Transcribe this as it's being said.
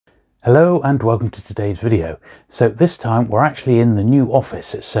Hello and welcome to today's video. So this time we're actually in the new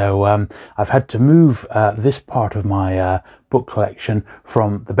office. So I've had to move this part of my book collection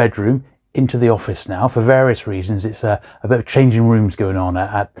from the bedroom into the office now for various reasons. It's a bit of changing rooms going on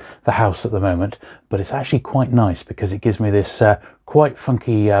at the house at the moment, but it's actually quite nice because it gives me this quite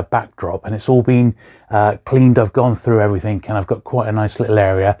funky backdrop, and it's all been cleaned. I've gone through everything and I've got quite a nice little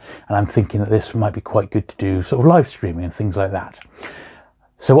area, and I'm thinking that this might be quite good to do sort of live streaming and things like that.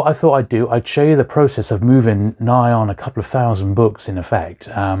 So what I thought I'd do, I'd show you the process of moving nigh on a couple of thousand books in effect,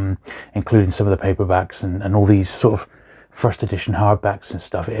 including some of the paperbacks and all these sort of first edition hardbacks and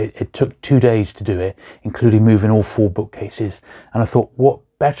stuff. It took 2 days to do it, including moving all 4 bookcases. And I thought, what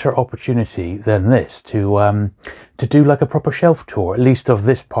better opportunity than this to do like a proper shelf tour, at least of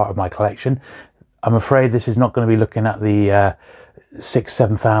this part of my collection. I'm afraid this is not going to be looking at the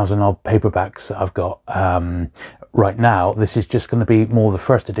 6,000-7,000 odd paperbacks that I've got right now. This is just going to be more the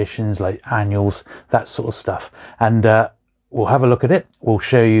first editions, like annuals, that sort of stuff. And we'll have a look at it. We'll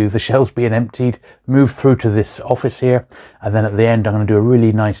show you the shelves being emptied, move through to this office here, and then at the end I'm going to do a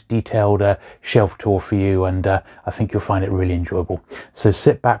really nice detailed shelf tour for you, and I think you'll find it really enjoyable. So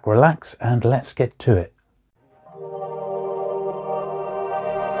sit back, relax, and let's get to it.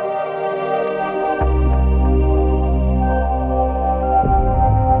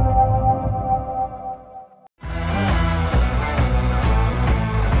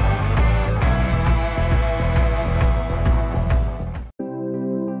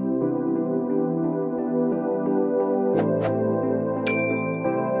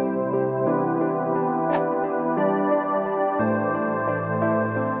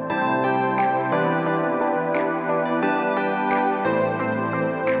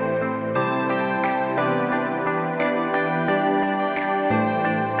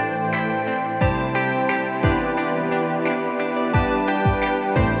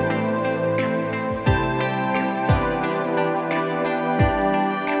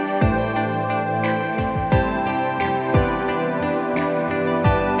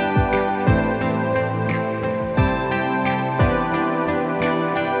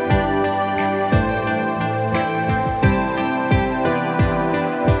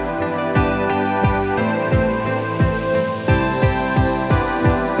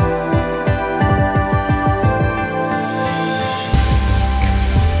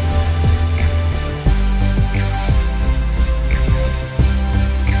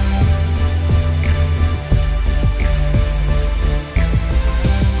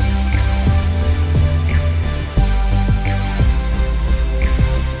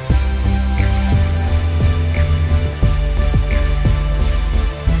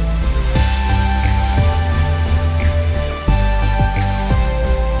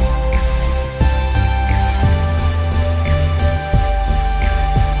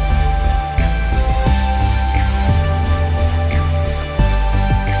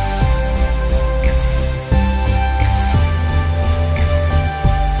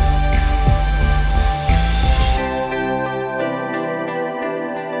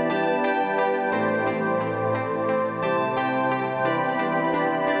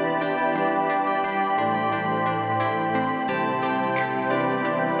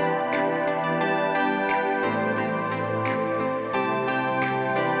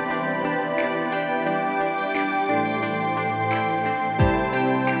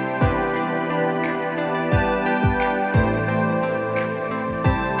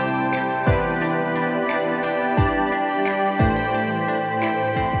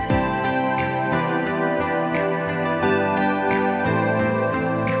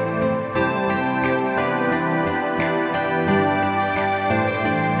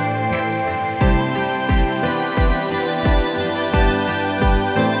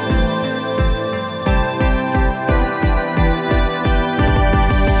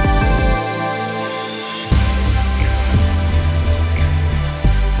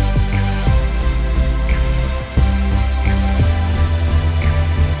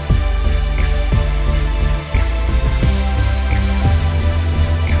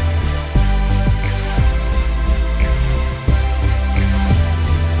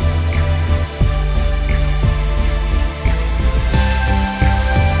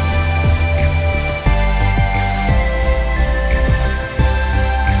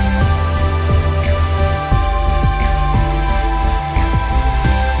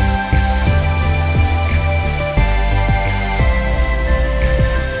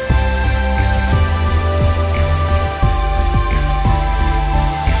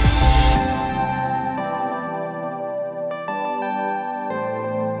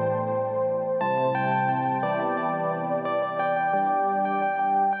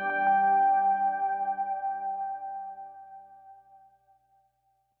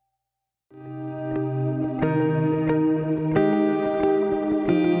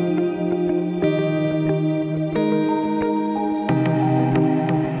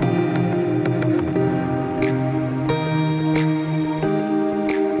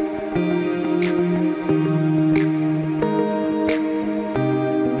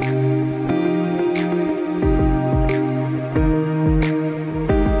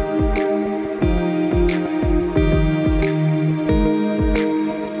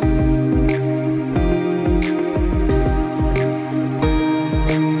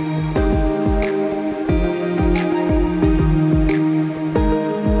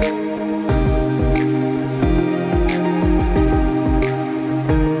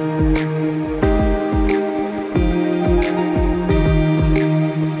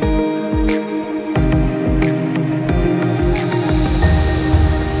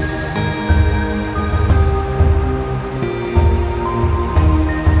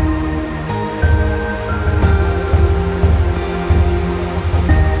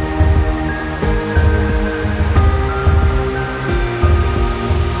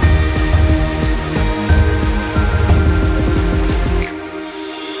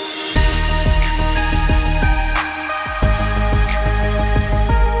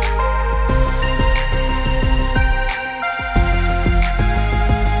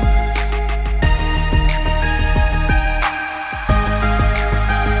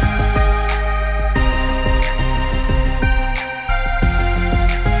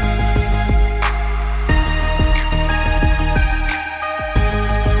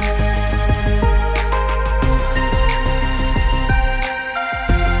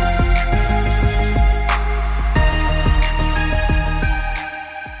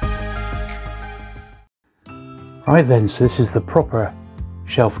 Alright then, so this is the proper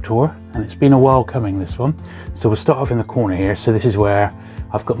shelf tour, and it's been a while coming, this one. So we'll start off in the corner here. So this is where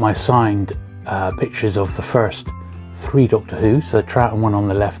I've got my signed pictures of the first 3 Doctor Who. So the Troughton one on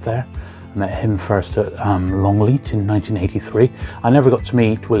the left there. I met him first at Longleat in 1983. I never got to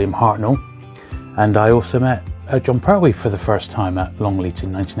meet William Hartnell, and I also met John Pertwee for the first time at Longleat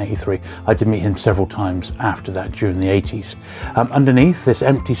in 1983. I did meet him several times after that during the 80s. Underneath this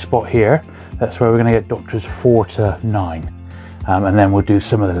empty spot here, that's where we're going to get Doctors 4 to 9. And then we'll do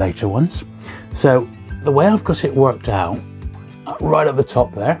some of the later ones. So the way I've got it worked out, right at the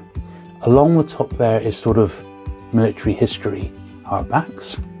top there, along the top there is sort of military history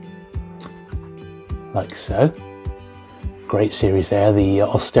hardbacks, like so. Great series there, the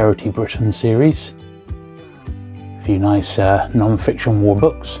Austerity Britain series. A few nice non-fiction war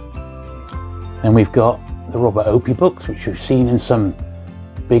books. Then we've got the Robert Opie books, which you've seen in some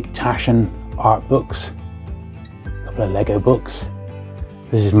big Taschen art books. Couple of Lego books.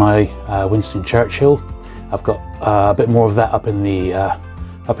 This is my Winston Churchill. I've got a bit more of that up in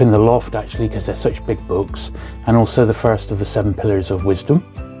the loft actually, because they're such big books, and also the first of the 7 Pillars of Wisdom.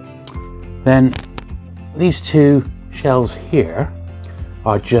 Then these 2 shelves here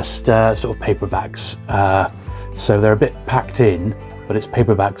are just sort of paperbacks, so they're a bit packed in, but it's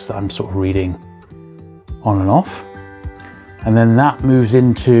paperbacks that I'm sort of reading on and off. And then that moves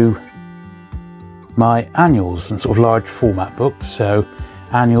into my annuals and sort of large format books. So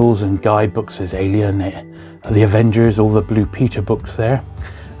annuals and guidebooks, there's Alien, the Avengers, all the Blue Peter books there,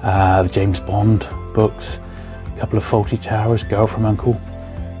 the James Bond books, a couple of Fawlty Towers, Girl from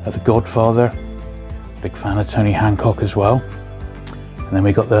U.N.C.L.E., The Godfather, big fan of Tony Hancock as well. And then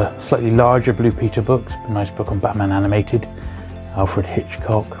we got the slightly larger Blue Peter books, a nice book on Batman animated, Alfred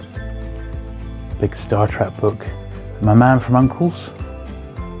Hitchcock, big Star Trek book, My Man from U.N.C.L.'s,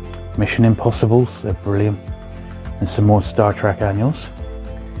 Mission Impossibles, they're brilliant, and some more Star Trek annuals.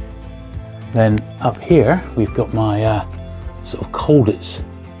 Then up here we've got my sort of Colditz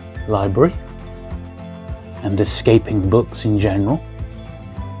library and escaping books in general.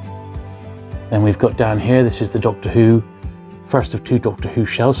 Then we've got down here, this is the Doctor Who, first of 2 Doctor Who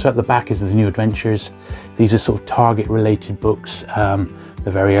shelves. So at the back is the New Adventures. These are sort of Target related books, the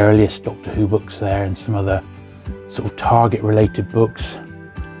very earliest Doctor Who books there, and some other sort of Target related books.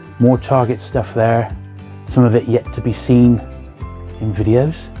 More Target stuff there, some of it yet to be seen in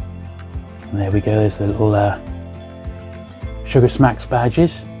videos. And there we go, there's the little Sugar Smacks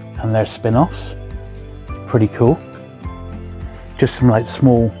badges and their spin-offs. Pretty cool. Just some like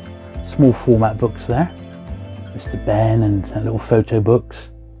small format books there. Mr. Ben and little photo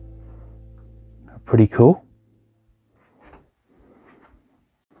books. Pretty cool.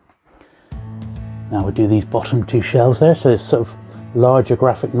 Now we'll do these bottom 2 shelves there. So there's sort of larger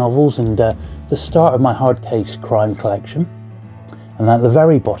graphic novels and the start of my hardcase crime collection. And at the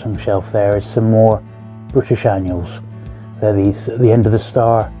very bottom shelf there is some more British annuals. They're these at the end of the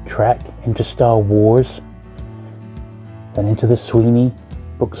Star Trek, into Star Wars, then into the Sweeney,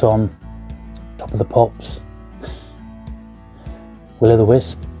 books on Top of the Pops, Will o' the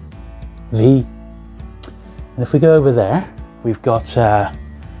Wisp, V. And if we go over there, we've got,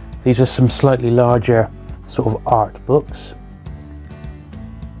 these are some slightly larger sort of art books.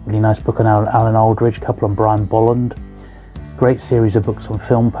 Really nice book on Alan Aldridge, a couple on Brian Bolland. Great series of books on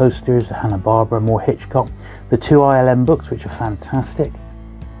film posters, Hanna-Barbera, more Hitchcock. The 2 ILM books, which are fantastic.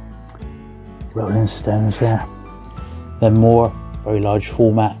 Rolling Stones there. Then more very large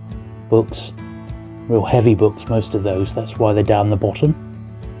format books, real heavy books, most of those. That's why they're down the bottom.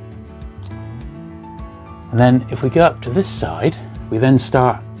 And then if we go up to this side, we then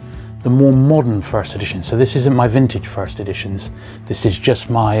start the more modern first edition. So this isn't my vintage first editions. This is just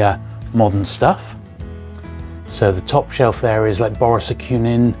my modern stuff. So the top shelf there is like Boris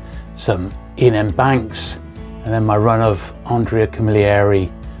Akunin, some Ian M. Banks, and then my run of Andrea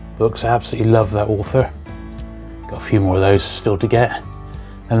Camilleri books. I absolutely love that author. Got a few more of those still to get.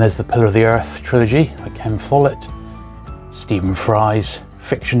 Then there's the Pillar of the Earth trilogy by Ken Follett, Stephen Fry's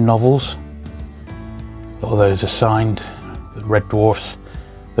fiction novels. A lot of those are signed. The Red Dwarfs,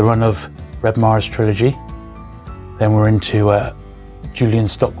 the run of Red Mars trilogy. Then we're into Julian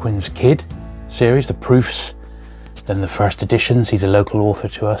Stockwin's Kid series, the proofs. Then the first editions, he's a local author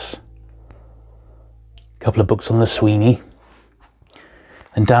to us. A couple of books on the Sweeney.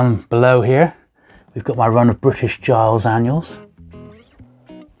 And down below here, we've got my run of British Giles annuals,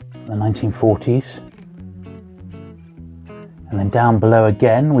 the 1940s. And then down below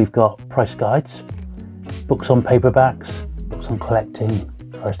again, we've got price guides, books on paperbacks, books on collecting,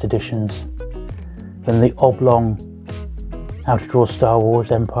 first editions. Then the oblong How to Draw Star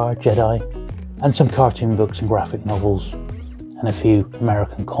Wars, Empire, Jedi, and some cartoon books and graphic novels and a few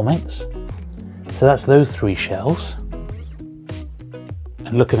American comics. So that's those 3 shelves.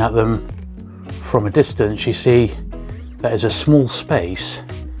 And looking at them from a distance, you see that is a small space,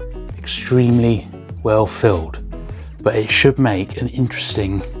 extremely well filled, but it should make an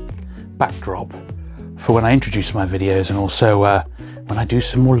interesting backdrop for when I introduce my videos and also when I do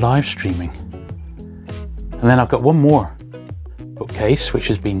some more live streaming. And then I've got one more bookcase which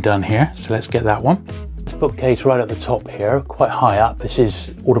has been done here, so let's get that one. This bookcase right at the top here, quite high up, this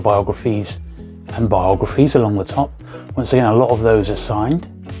is autobiographies and biographies along the top. Once again, a lot of those are signed.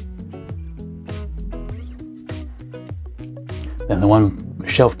 Then the one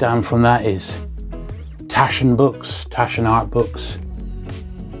shelf down from that is Taschen books, Taschen art books,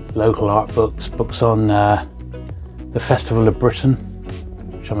 local art books, books on the Festival of Britain,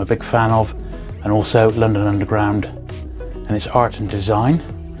 which I'm a big fan of, and also London Underground and its art and design.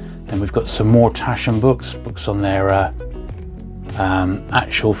 And we've got some more Taschen books, books on their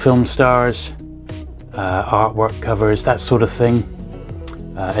actual film stars, artwork covers, that sort of thing,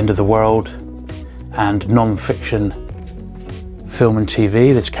 end of the world, and non-fiction film and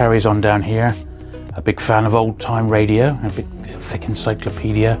TV. This carries on down here. A big fan of old time radio, a big thick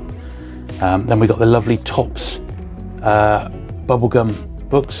encyclopedia. Then we got the lovely Tops bubblegum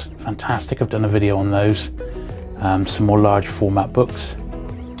books, fantastic, I've done a video on those. Some more large format books.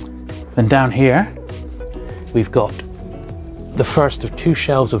 Then down here we've got the first of 2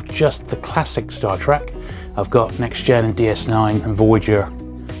 shelves of just the classic Star Trek. I've got Next Gen and DS9 and Voyager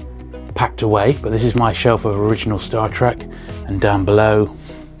packed away, but this is my shelf of original Star Trek, and down below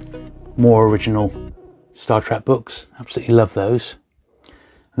more original Star Trek books. Absolutely love those.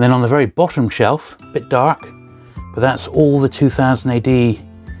 And then on the very bottom shelf, a bit dark, but that's all the 2000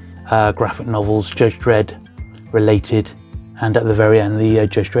 AD graphic novels, Judge Dredd related, and at the very end the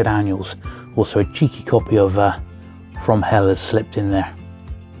Judge Dredd annuals. Also a cheeky copy of From Hell has slipped in there.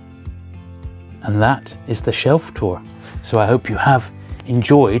 And that is the shelf tour. So I hope you have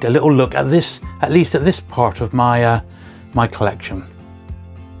enjoyed a little look at this, at least at this part of my my collection.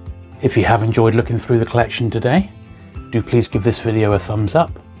 If you have enjoyed looking through the collection today, do please give this video a thumbs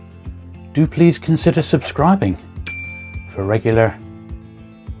up. Do please consider subscribing for regular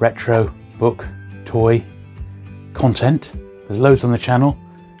retro book, toy content. There's loads on the channel,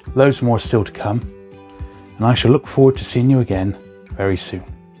 loads more still to come, and I shall look forward to seeing you again very soon.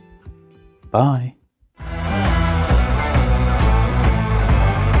 Bye.